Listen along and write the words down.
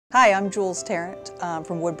Hi, I'm Jules Tarrant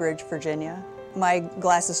from Woodbridge, Virginia. My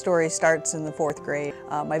glasses story starts in the 4th grade.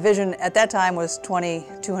 My vision at that time was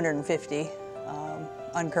 20/250,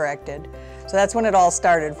 uncorrected. So that's when it all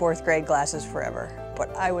started, 4th grade, glasses forever.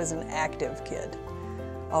 But I was an active kid,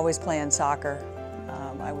 always playing soccer.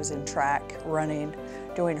 I was in track, running,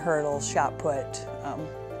 doing hurdles, shot put,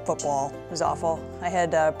 football. It was awful. I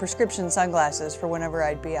had prescription sunglasses for whenever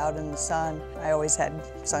I'd be out in the sun. I always had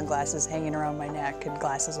sunglasses hanging around my neck and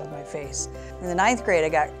glasses on my face. In the 9th grade, I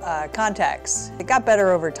got contacts. It got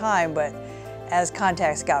better over time, but as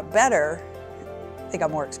contacts got better, they got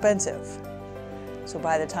more expensive. So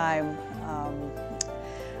by the time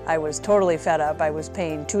I was totally fed up, I was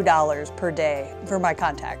paying $2 per day for my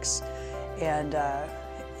contacts. And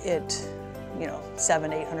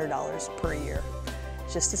 $700, $800 per year.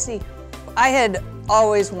 Just to see. I had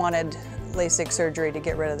always wanted LASIK surgery to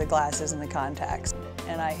get rid of the glasses and the contacts,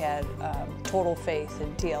 and I had total faith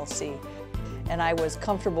in TLC, and I was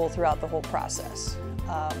comfortable throughout the whole process.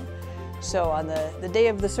 So on the day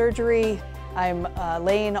of the surgery, I'm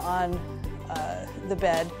laying on the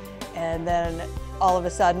bed, and then all of a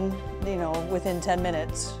sudden, within 10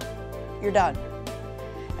 minutes, you're done.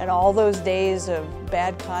 And all those days of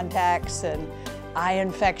bad contacts and eye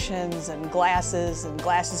infections and glasses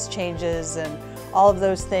changes and all of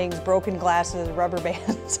those things, broken glasses, rubber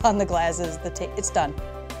bands on the glasses, it's done.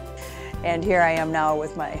 And here I am now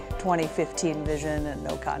with my 2015 vision and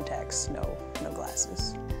no contacts, no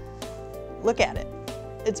glasses. Look at it.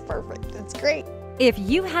 It's perfect. It's great. If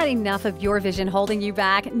you had enough of your vision holding you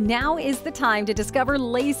back, now is the time to discover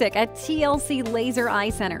LASIK at TLC Laser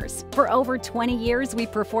Eye Centers. For over 20 years,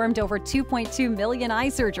 we've performed over 2.2 million eye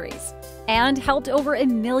surgeries and helped over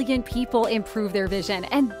 1 million people improve their vision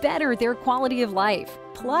and better their quality of life.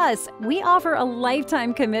 Plus, we offer a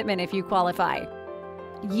lifetime commitment if you qualify.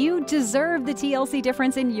 You deserve the TLC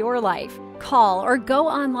difference in your life. Call or go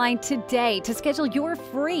online today to schedule your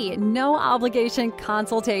free, no-obligation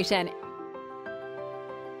consultation